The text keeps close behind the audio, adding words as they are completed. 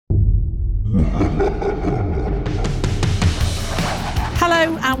Hello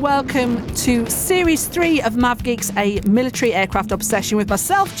and welcome to Series 3 of MavGeeks, a military aircraft obsession with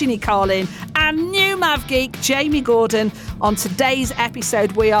myself, Ginny Carlin, and new MavGeek, Jamie Gordon. On today's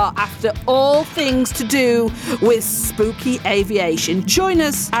episode, we are after all things to do with spooky aviation. Join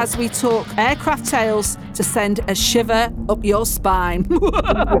us as we talk aircraft tales to send a shiver up your spine.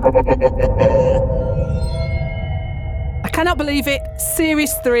 I cannot believe it.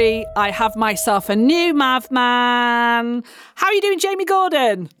 Series 3, I have myself a new Mav man. How are you doing, Jamie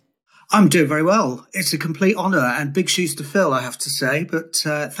Gordon? I'm doing very well. It's a complete honour and big shoes to fill, I have to say. But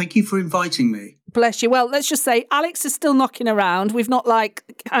thank you for inviting me. Bless you. Well, let's just say Alex is still knocking around. We've not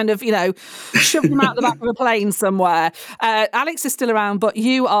shoved him out the back of a plane somewhere. Alex is still around, but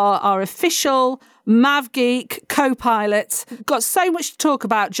you are our official MavGeek co-pilot. Got so much to talk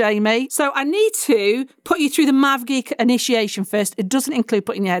about, Jamie. So I need to put you through the MavGeek initiation first. It doesn't include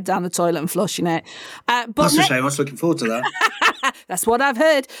putting your head down the toilet and flushing it. That's a shame. I was looking forward to that. That's what I've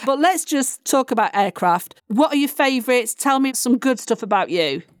heard. But let's just talk about aircraft. What are your favourites? Tell me some good stuff about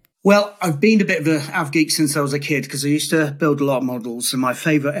you. Well, I've been a bit of a MavGeek since I was a kid because I used to build a lot of models, and my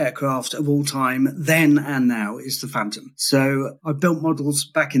favourite aircraft of all time, then and now, is the Phantom. So I built models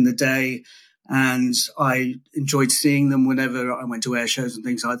back in the day, and I enjoyed seeing them whenever I went to air shows and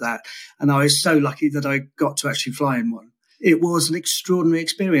things like that. And I was so lucky that I got to actually fly in one. It was an extraordinary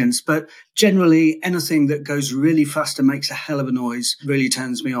experience, but generally anything that goes really fast and makes a hell of a noise really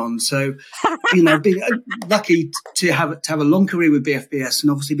turns me on. So, being lucky to have a long career with BFBS and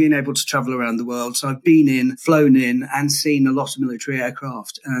obviously being able to travel around the world. So I've been in, flown in and seen a lot of military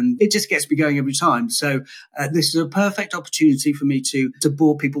aircraft, and it just gets me going every time. So this is a perfect opportunity for me to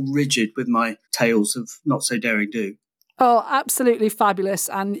bore people rigid with my tales of not so daring do. Oh, absolutely fabulous.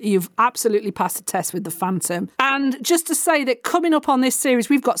 And you've absolutely passed the test with the Phantom. And just to say that coming up on this series,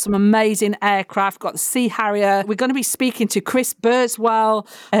 we've got some amazing aircraft. We've got the Sea Harrier. We're going to be speaking to Chris Birswell,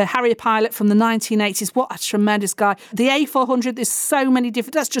 a Harrier pilot from the 1980s. What a tremendous guy. The A400, there's so many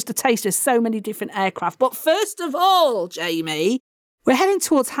different, that's just a taste. There's so many different aircraft. But first of all, Jamie, we're heading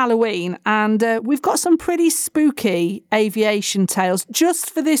towards Halloween, and we've got some pretty spooky aviation tales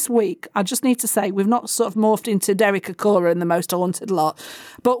just for this week. I just need to say, we've not sort of morphed into Derek Acora and the Most Haunted Lot,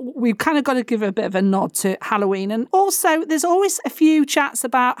 but we've kind of got to give a bit of a nod to Halloween. And also, there's always a few chats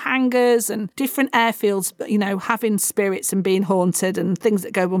about hangars and different airfields, having spirits and being haunted and things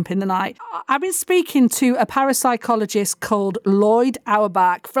that go bump in the night. I've been speaking to a parapsychologist called Lloyd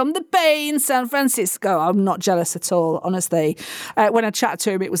Auerbach from the Bay in San Francisco. I'm not jealous at all, honestly. When I chatted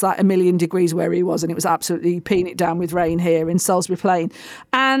to him, it was like 1,000,000 degrees where he was, and it was absolutely peeing it down with rain here in Salisbury Plain.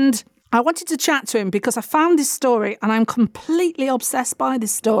 And I wanted to chat to him because I found this story and I'm completely obsessed by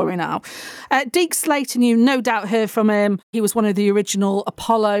this story now. Deke Slayton, you no doubt heard from him. He was one of the original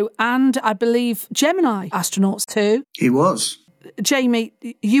Apollo and I believe Gemini astronauts too. He was. Jamie,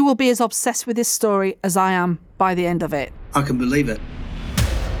 you will be as obsessed with this story as I am by the end of it. I can believe it.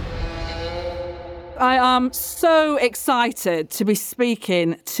 I am so excited to be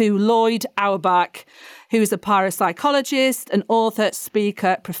speaking to Lloyd Auerbach, who's a parapsychologist, an author,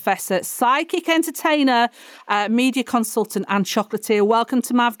 speaker, professor, psychic entertainer, media consultant and chocolatier. Welcome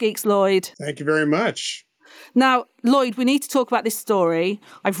to MavGeeks, Lloyd. Thank you very much. Now, Lloyd, we need to talk about this story.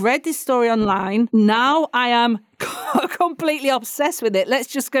 I've read this story online. Now I am completely obsessed with it. Let's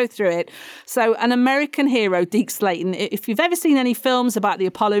just go through it. So an American hero, Deke Slayton, if you've ever seen any films about the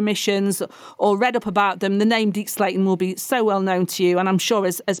Apollo missions or read up about them, the name Deke Slayton will be so well known to you. And I'm sure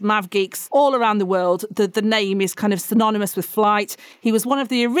as MavGeeks all around the world, the name is kind of synonymous with flight. He was one of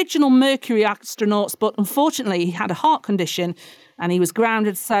the original Mercury astronauts, but unfortunately he had a heart condition and he was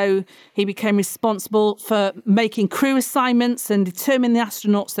grounded, so he became responsible for making crew assignments and determining the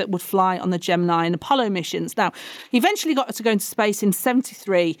astronauts that would fly on the Gemini and Apollo missions. Now, he eventually got to go into space in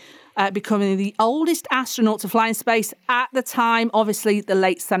 1973, becoming the oldest astronaut to fly in space at the time. Obviously, the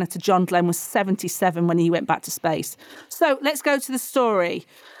late Senator John Glenn was 77 when he went back to space. So let's go to the story.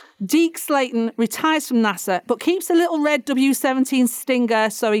 Deke Slayton retires from NASA, but keeps a little red W-17 Stinger,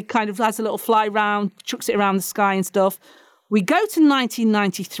 so he kind of has a little fly round, chucks it around the sky and stuff. We go to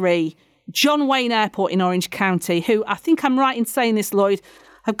 1993, John Wayne Airport in Orange County, who, I think I'm right in saying this, Lloyd,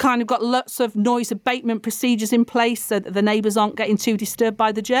 have kind of got lots of noise abatement procedures in place so that the neighbours aren't getting too disturbed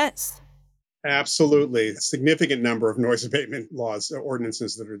by the jets. Absolutely. A significant number of noise abatement laws,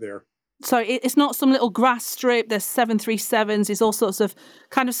 ordinances that are there. So it's not some little grass strip. There's 737s. There's all sorts of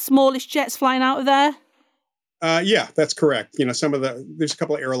kind of smallish jets flying out of there. Yeah, that's correct. There's a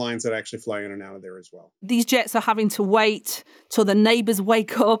couple of airlines that actually fly in and out of there as well. These jets are having to wait till the neighbours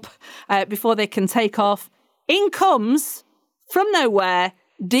wake up before they can take off. In comes, from nowhere,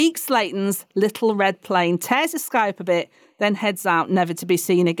 Deke Slayton's little red plane tears the sky up a bit, then heads out, never to be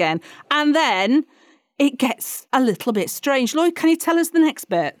seen again. And then it gets a little bit strange. Lloyd, can you tell us the next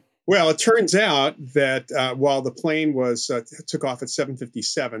bit? Well, it turns out that while the plane took off at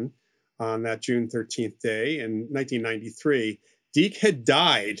 7:57 on that June 13th day in 1993, Deke had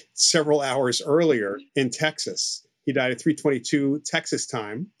died several hours earlier in Texas. He died at 3:22 Texas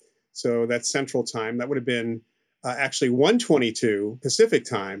time, so that's Central Time. That would have been actually 1:22 Pacific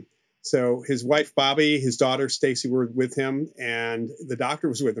Time. So his wife, Bobby, his daughter, Stacy, were with him, and the doctor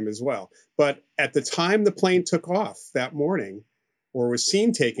was with him as well. But at the time the plane took off that morning, or was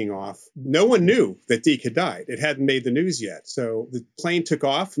seen taking off, no one knew that Deke had died. It hadn't made the news yet. So the plane took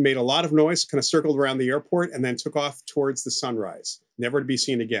off, made a lot of noise, kind of circled around the airport, and then took off towards the sunrise, never to be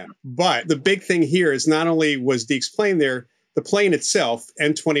seen again. But the big thing here is not only was Deke's plane there, the plane itself,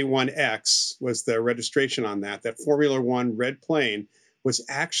 N21X, was the registration on that. That Formula One red plane was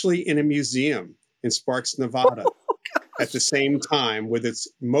actually in a museum in Sparks, Nevada, at the same time with its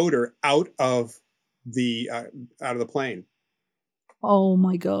motor out of the plane. Oh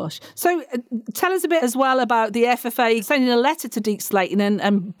my gosh. So tell us a bit as well about the FFA sending a letter to Deke Slayton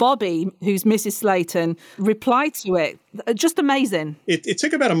and Bobby, who's Mrs. Slayton, replied to it. Just amazing. It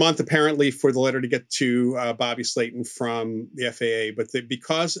took about a month, apparently, for the letter to get to Bobby Slayton from the FAA. But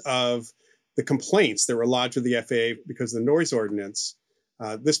because of the complaints that were lodged with the FAA because of the noise ordinance,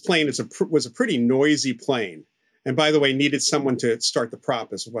 this plane was a pretty noisy plane. And by the way, needed someone to start the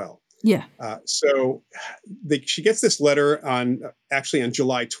prop as well. Yeah. So she gets this letter on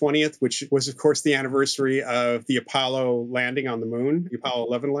July 20th, which was, of course, the anniversary of the Apollo landing on the moon, the Apollo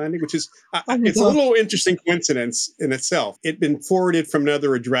 11 landing, which is it's a little interesting coincidence in itself. It'd been forwarded from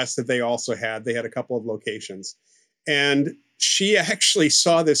another address that they also had. They had a couple of locations. And she actually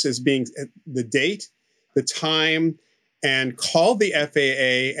saw this as being the date, the time, and called the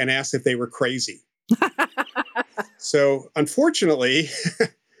FAA and asked if they were crazy. So unfortunately,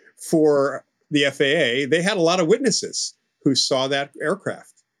 for the FAA, they had a lot of witnesses who saw that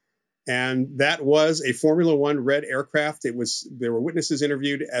aircraft. And that was a Formula One red aircraft. There were witnesses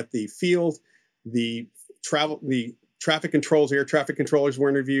interviewed at the field. The traffic controls, air traffic controllers were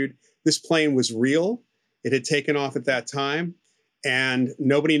interviewed. This plane was real. It had taken off at that time. And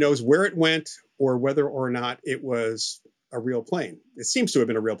nobody knows where it went or whether or not it was a real plane. It seems to have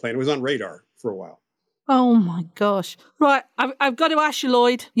been a real plane. It was on radar for a while. Oh my gosh. Right, I've got to ask you,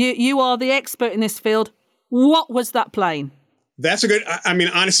 Lloyd, you are the expert in this field. What was that plane?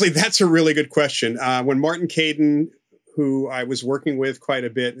 Honestly, that's a really good question. When Martin Caden, who I was working with quite a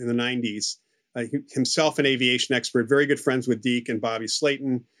bit in the 90s, himself an aviation expert, very good friends with Deke and Bobby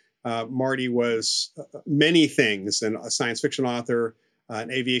Slayton. Marty was many things, and a science fiction author,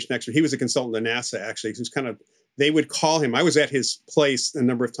 an aviation expert. He was a consultant to NASA, actually. They would call him. I was at his place a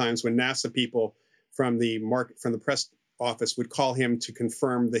number of times when NASA people from the press office would call him to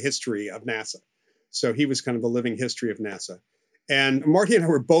confirm the history of NASA. So he was kind of the living history of NASA. And Marty and I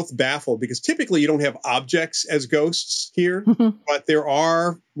were both baffled because typically you don't have objects as ghosts here, but there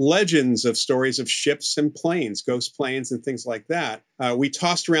are legends of stories of ships and planes, ghost planes and things like that. We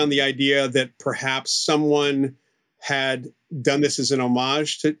tossed around the idea that perhaps someone had done this as an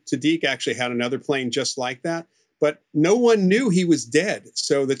homage to Deke, actually had another plane just like that. But no one knew he was dead.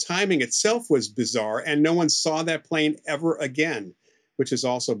 So the timing itself was bizarre, and no one saw that plane ever again, which is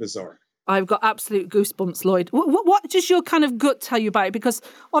also bizarre. I've got absolute goosebumps, Lloyd. What does your kind of gut tell you about it? Because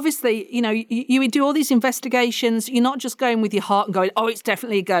obviously, you do all these investigations. You're not just going with your heart and going, oh, it's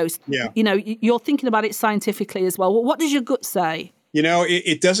definitely a ghost. Yeah. You're thinking about it scientifically as well. What does your gut say?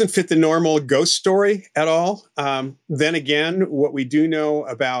 It doesn't fit the normal ghost story at all. Then again, what we do know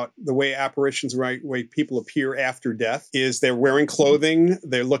about the way apparitions, way people appear after death, is they're wearing clothing.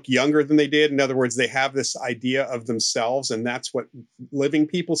 They look younger than they did. In other words, they have this idea of themselves, and that's what living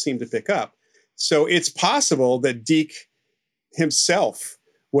people seem to pick up. So it's possible that Deke himself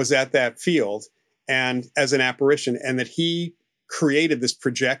was at that field and as an apparition, and that he created this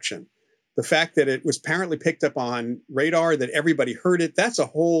projection. The fact that it was apparently picked up on radar, that everybody heard it, that's a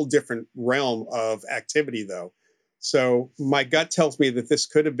whole different realm of activity, though. So my gut tells me that this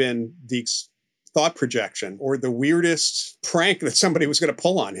could have been Deke's thought projection or the weirdest prank that somebody was going to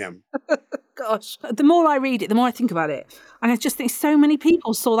pull on him. Gosh, the more I read it, the more I think about it. And I just think so many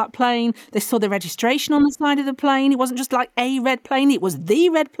people saw that plane. They saw the registration on the side of the plane. It wasn't just like a red plane. It was the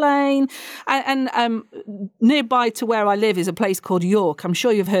red plane. And nearby to where I live is a place called York. I'm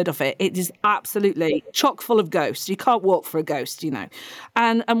sure you've heard of it. It is absolutely chock full of ghosts. You can't walk for a ghost,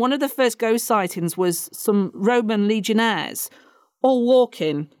 And one of the first ghost sightings was some Roman legionnaires all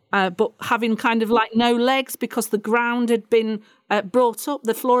walking, but having kind of like no legs because the ground had been brought up.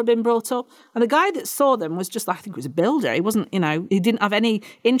 The floor had been brought up. And the guy that saw them was just, I think it was a builder. He wasn't, he didn't have any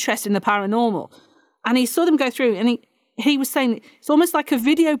interest in the paranormal. And he saw them go through and he was saying it's almost like a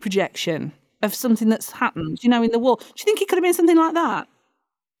video projection of something that's happened, in the wall. Do you think it could have been something like that?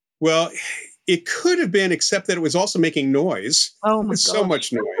 Well, it could have been, except that it was also making noise. Oh, my God. So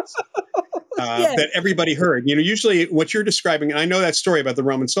much noise. That everybody heard. Usually what you're describing, and I know that story about the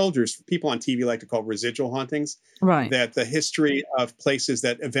Roman soldiers, people on TV like to call residual hauntings, right? That the history of places,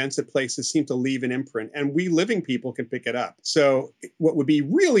 that events at places seem to leave an imprint, and we living people can pick it up. So what would be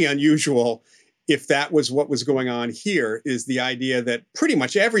really unusual if that was what was going on here is the idea that pretty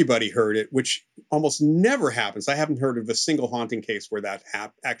much everybody heard it, which almost never happens. I haven't heard of a single haunting case where that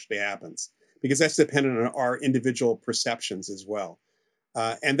actually happens, because that's dependent on our individual perceptions as well.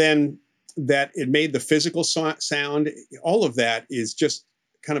 And then that it made the physical sound, all of that is just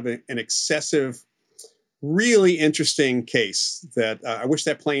kind of an excessive, really interesting case that I wish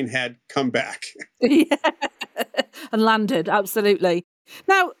that plane had come back. Yeah. And landed, absolutely.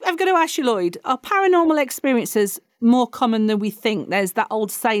 Now, I've got to ask you, Lloyd, are paranormal experiences more common than we think? There's that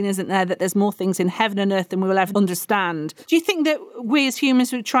old saying, isn't there, that there's more things in heaven and earth than we will ever understand. Do you think that we as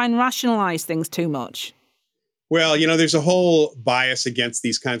humans would try and rationalise things too much? Well, there's a whole bias against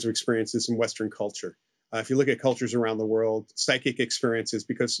these kinds of experiences in Western culture. If you look at cultures around the world, psychic experiences,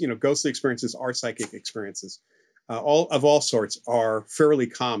 because, ghostly experiences are psychic experiences, all sorts are fairly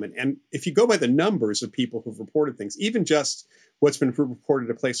common. And if you go by the numbers of people who've reported things, even just what's been reported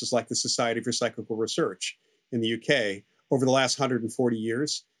at places like the Society for Psychical Research in the UK over the last 140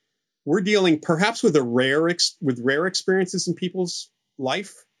 years, we're dealing perhaps with rare experiences in people's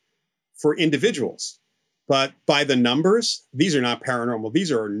life for individuals. But by the numbers, these are not paranormal.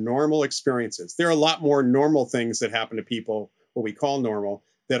 These are normal experiences. There are a lot more normal things that happen to people, what we call normal,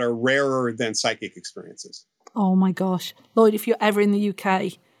 that are rarer than psychic experiences. Oh, my gosh. Lloyd, if you're ever in the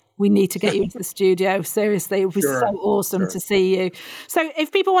UK, we need to get you into the studio. Seriously, it would be so awesome to see you. So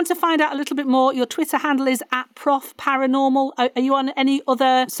if people want to find out a little bit more, your Twitter handle is @ProfParanormal. Are you on any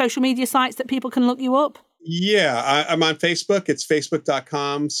other social media sites that people can look you up? Yeah, I'm on Facebook. It's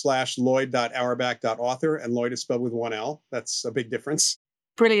facebook.com/Lloyd.Auerbach.author. And Lloyd is spelled with one L. That's a big difference.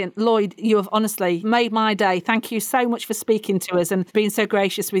 Brilliant. Lloyd, you have honestly made my day. Thank you so much for speaking to us and being so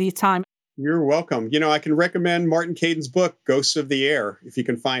gracious with your time. You're welcome. I can recommend Martin Caidin's book, Ghosts of the Air, if you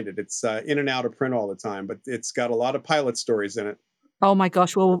can find it. It's in and out of print all the time, but it's got a lot of pilot stories in it. Oh, my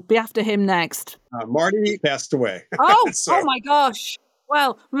gosh. We'll be after him next. Marty passed away. Oh, oh my gosh.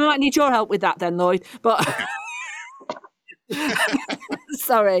 Well, we might need your help with that then, Lloyd. But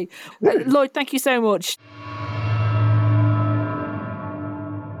sorry. Lloyd, thank you so much.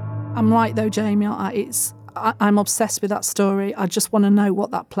 I'm right, though, Jamie. I'm obsessed with that story. I just want to know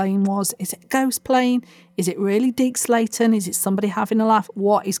what that plane was. Is it a ghost plane? Is it really Deke Slayton? Is it somebody having a laugh?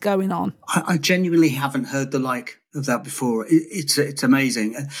 What is going on? I genuinely haven't heard the like of that before. It's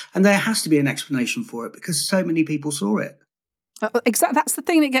amazing. And there has to be an explanation for it because so many people saw it. Exactly. That's the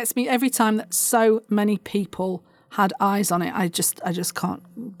thing that gets me every time, that so many people had eyes on it. I just can't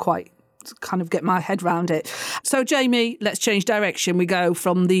quite kind of get my head around it. So, Jamie, let's change direction. We go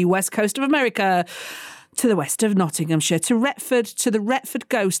from the west coast of America to the west of Nottinghamshire, to Retford, to the Retford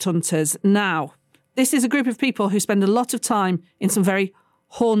Ghost Hunters. Now, this is a group of people who spend a lot of time in some very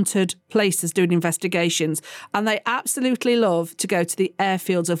haunted places doing investigations, and they absolutely love to go to the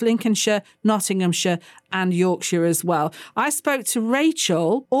airfields of Lincolnshire, Nottinghamshire and Yorkshire as well. I spoke to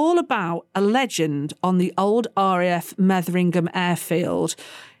Rachel all about a legend on the old RAF Metheringham airfield.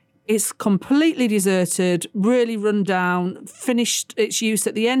 It's completely deserted, really run down, finished its use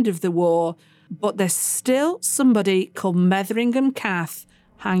at the end of the war, but there's still somebody called Metheringham Kath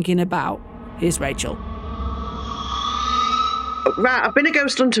hanging about. Here's Rachel. Right, I've been a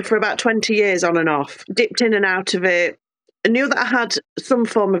ghost hunter for about 20 years on and off, dipped in and out of it. I knew that I had some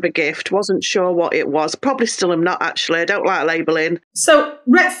form of a gift, wasn't sure what it was. Probably still am not, actually. I don't like labelling. So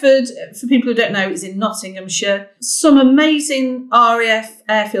Retford, for people who don't know, is in Nottinghamshire. Some amazing RAF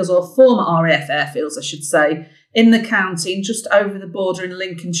airfields, or former RAF airfields, I should say, in the county and just over the border in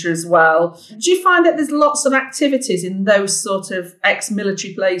Lincolnshire as well. Do you find that there's lots of activities in those sort of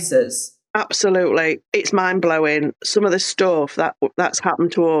ex-military places? Absolutely. It's mind-blowing. Some of the stuff that's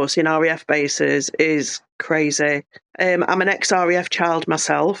happened to us in RAF bases is crazy. I'm an ex-RAF child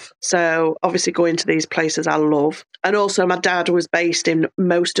myself, so obviously going to these places I love. And also my dad was based in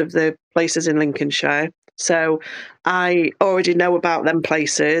most of the places in Lincolnshire, so I already know about them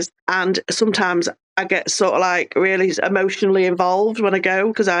places. And sometimes I get sort of like really emotionally involved when I go,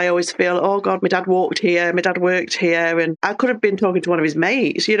 because I always feel, oh God, my dad walked here, my dad worked here, and I could have been talking to one of his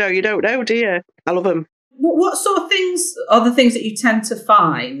mates. You don't know, do you? I love them. What sort of things are the things that you tend to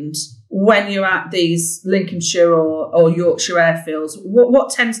find when you're at these Lincolnshire or Yorkshire airfields? What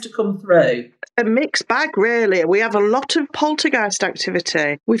tends to come through? A mixed bag, really. We have a lot of poltergeist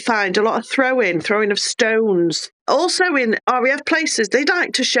activity. We find a lot of throwing of stones. Also in RAF places, they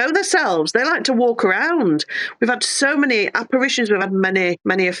like to show themselves. They like to walk around. We've had so many apparitions. We've had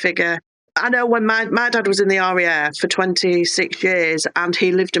many a figure. I know when my dad was in the RAF for 26 years and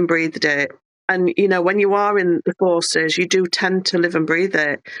he lived and breathed it. And, you know, when you are in the forces, you do tend to live and breathe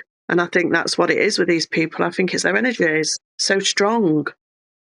it. And I think that's what it is with these people. I think it's their energies. So strong.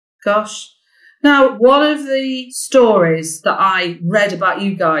 Gosh. Now, one of the stories that I read about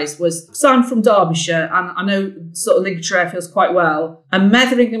you guys was, so I'm from Derbyshire, and I know sort of Lincolnshire airfields quite well, and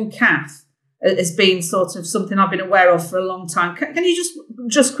Metheringham Cath has been sort of something I've been aware of for a long time. Can you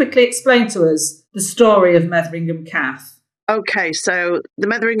just quickly explain to us the story of Metheringham Cath? Okay, so the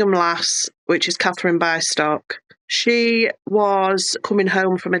Metheringham lass, which is Catherine Bystock, she was coming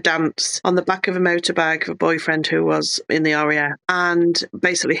home from a dance on the back of a motorbike of a boyfriend who was in the RAF. And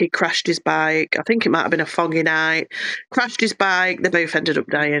basically he crashed his bike. I think it might have been a foggy night. Crashed his bike. They both ended up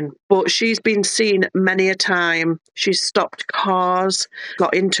dying. But she's been seen many a time. She's stopped cars,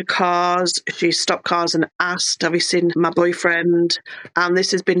 got into cars. She's stopped cars and asked, have you seen my boyfriend? And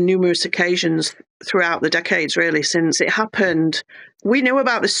this has been numerous occasions throughout the decades, really, since it happened. We knew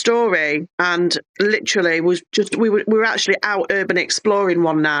about the story and literally we were actually out urban exploring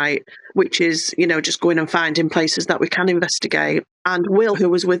one night, which is, you know, just going and finding places that we can investigate. And Will, who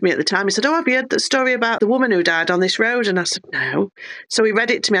was with me at the time, he said, oh, have you heard the story about the woman who died on this road? And I said, no. So he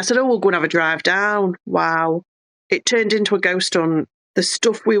read it to me. I said, oh, we'll go and have a drive down. Wow. It turned into a ghost hunt. The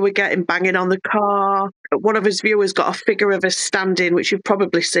stuff we were getting banging on the car. One of his viewers got a figure of us standing, which you've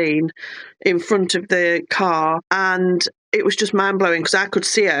probably seen, in front of the car. And it was just mind-blowing because I could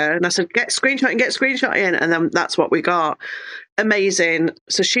see her. And I said, get screenshotting. And then that's what we got. Amazing.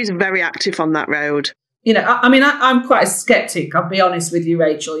 So she's very active on that road. You know, I mean, I'm quite a skeptic, I'll be honest with you,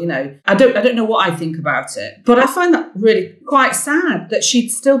 Rachel. You know, I don't know what I think about it, but I find that really quite sad that she'd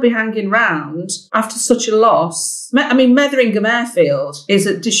still be hanging around after such a loss. I mean, Metheringham Airfield is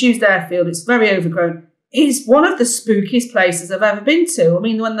a disused airfield. It's very overgrown. It's one of the spookiest places I've ever been to. I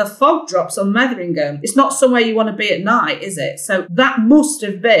mean, when the fog drops on Metheringham, it's not somewhere you want to be at night, is it? So that must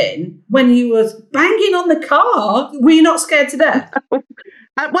have been when you were banging on the car. Were you not scared to death?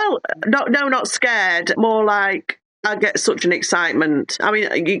 Well, no, not scared. More like I get such an excitement. I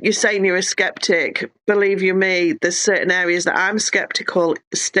mean, you're saying you're a skeptic. Believe you me, there's certain areas that I'm skeptical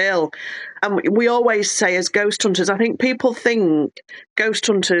still. And we always say as ghost hunters, I think people think ghost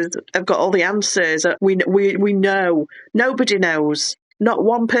hunters have got all the answers. We know. Nobody knows. Not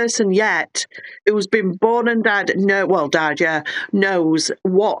one person yet who's been born and died, knows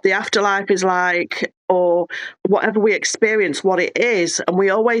what the afterlife is like or whatever we experience, what it is. And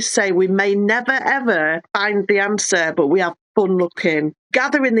we always say we may never, ever find the answer, but we have fun looking.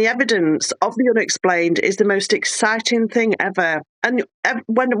 Gathering the evidence of the unexplained is the most exciting thing ever. And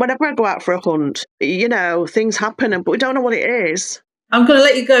whenever I go out for a hunt, you know, things happen, but we don't know what it is. I'm going to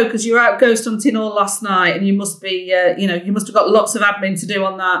let you go because you were out ghost hunting all last night and you must be, you must have got lots of admin to do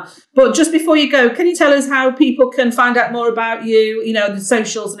on that. But just before you go, can you tell us how people can find out more about you, you know, the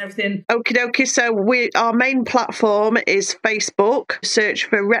socials and everything? Okie dokie. So our main platform is Facebook. Search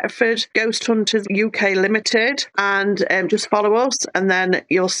for Retford Ghost Hunters UK Limited and just follow us. And then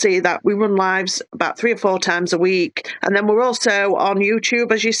you'll see that we run lives about 3 or 4 times a week. And then we're also on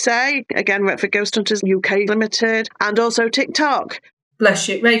YouTube, as you say. Again, Retford Ghost Hunters UK Limited and also TikTok. Bless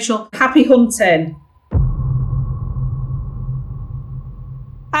you. Rachel, happy hunting.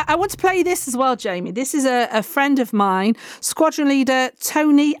 I want to play you this as well, Jamie. This is a friend of mine, Squadron Leader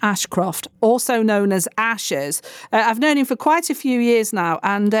Tony Ashcroft, also known as Ashes. I've known him for quite a few years now,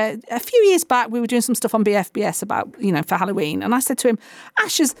 and a few years back we were doing some stuff on BFBS about, you know, for Halloween, and I said to him,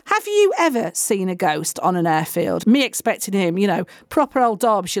 Ashes, have you ever seen a ghost on an airfield? Me expecting him, you know, proper old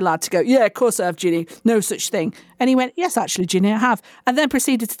Derbyshire lad to go, yeah, of course I have, Ginny, no such thing. And he went, yes, actually, Ginny, I have. And then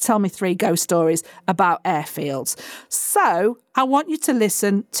proceeded to tell me 3 ghost stories about airfields. So I want you to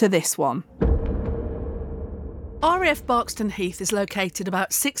listen to this one. RAF Barkston Heath is located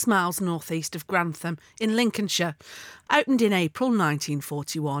about 6 miles northeast of Grantham in Lincolnshire. Opened in April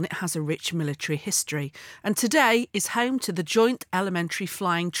 1941, it has a rich military history and today is home to the Joint Elementary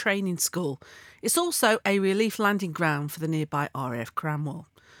Flying Training School. It's also a relief landing ground for the nearby RAF Cranwell.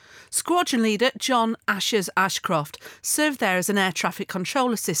 Squadron Leader John Ashes Ashcroft served there as an air traffic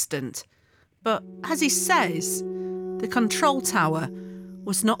control assistant. But as he says, the control tower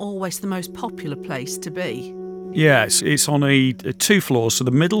was not always the most popular place to be. Yeah, it's on a 2 floors. So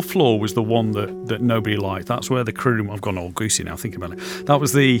the middle floor was the one that nobody liked. That's where the crew room. I've gone all goosey now thinking about it. That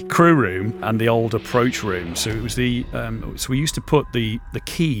was the crew room and the old approach room. So it was so we used to put the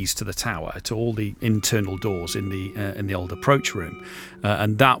keys to the tower to all the internal doors in the old approach room,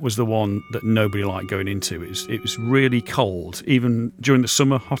 and that was the one that nobody liked going into. It was really cold, even during the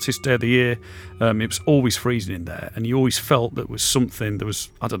summer, hottest day of the year. It was always freezing in there, and you always felt there was something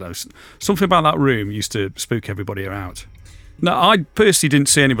about that room used to spook everybody out. No, I personally didn't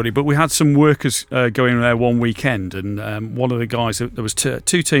see anybody, but we had some workers going there one weekend, and one of the guys, there was two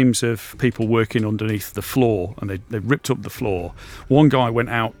teams of people working underneath the floor, and they ripped up the floor. One guy went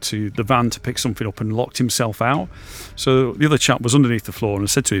out to the van to pick something up and locked himself out. So the other chap was underneath the floor and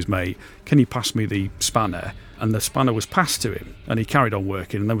said to his mate, "Can you pass me the spanner?" And the spanner was passed to him, and he carried on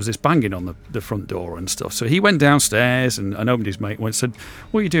working, and there was this banging on the front door and stuff. So he went downstairs and opened his mate and said,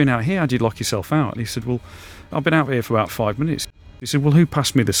 "What are you doing out here? How did you lock yourself out?" And he said, "Well, I've been out here for about 5 minutes." He said, "Well, who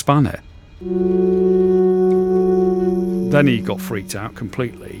passed me the spanner?" Then he got freaked out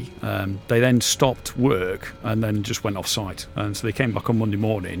completely. They then stopped work and then just went off site. And so they came back on Monday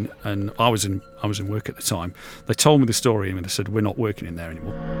morning, and I was in work at the time. They told me the story, and they said, "We're not working in there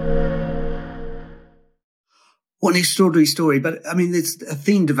anymore." What an extraordinary story. But I mean, there's a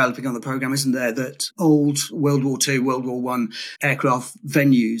theme developing on the programme, isn't there? That old World War II, World War I aircraft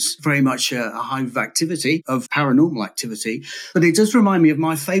venues, very much a hive of activity, of paranormal activity. But it does remind me of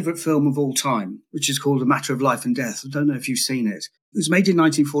my favourite film of all time, which is called A Matter of Life and Death. I don't know if you've seen it. It was made in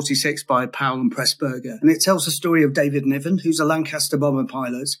 1946 by Powell and Pressburger, and it tells the story of David Niven, who's a Lancaster bomber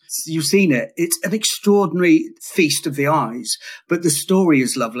pilot. You've seen it. It's an extraordinary feast of the eyes, but the story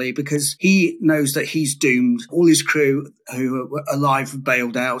is lovely because he knows that he's doomed. All his crew who are alive have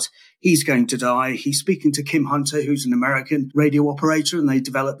bailed out. He's going to die. He's speaking to Kim Hunter, who's an American radio operator, and they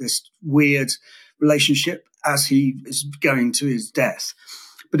develop this weird relationship as he is going to his death.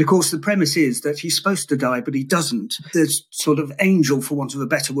 But of course, the premise is that he's supposed to die, but he doesn't. There's sort of angel, for want of a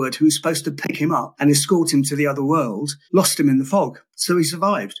better word, who's supposed to pick him up and escort him to the other world, lost him in the fog. So he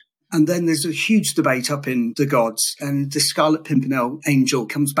survived. And then there's a huge debate up in the gods, and the Scarlet Pimpernel angel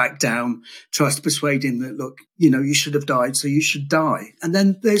comes back down, tries to persuade him that, look, you should have died, so you should die. And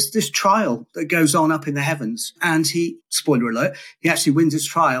then there's this trial that goes on up in the heavens, and spoiler alert, he actually wins his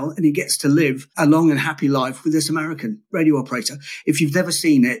trial, and he gets to live a long and happy life with this American radio operator. If you've never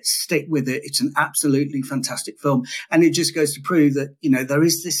seen it, stick with it. It's an absolutely fantastic film. And it just goes to prove that, there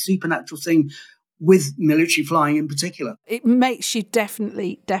is this supernatural thing with military flying in particular. It makes you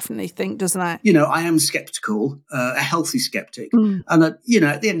definitely think, doesn't it? I am sceptical, a healthy skeptic. And, at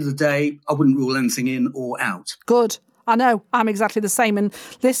the end of the day, I wouldn't rule anything in or out. Good. I know. I'm exactly the same. And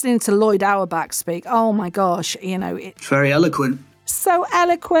listening to Lloyd Auerbach speak, oh my gosh, it's very eloquent. So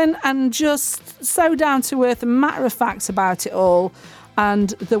eloquent and just so down to earth and matter of fact about it all. And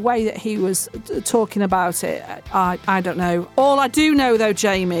the way that he was talking about it, I don't know. All I do know, though,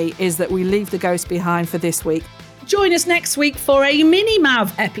 Jamie, is that we leave the ghost behind for this week. Join us next week for a mini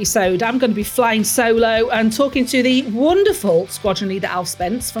Mav episode. I'm going to be flying solo and talking to the wonderful squadron leader Alf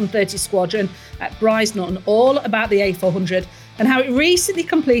Spence from 30 Squadron at Bryce-Norton all about the A400 and how it recently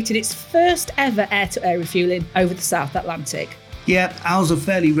completed its first ever air-to-air refuelling over the South Atlantic. Yeah, Al's a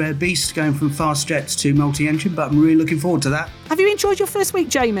fairly rare beast going from fast jets to multi-engine, but I'm really looking forward to that. Have you enjoyed your first week,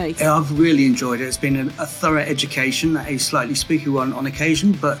 Jamie? Yeah, I've really enjoyed it. It's been a thorough education, a slightly spooky one on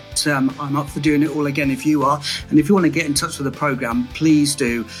occasion, but I'm up for doing it all again if you are. And if you want to get in touch with the programme, please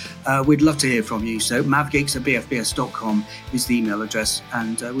do. We'd love to hear from you. So mavgeeks@bfbs.com is the email address,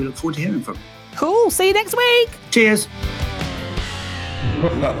 and we look forward to hearing from you. Cool. See you next week. Cheers.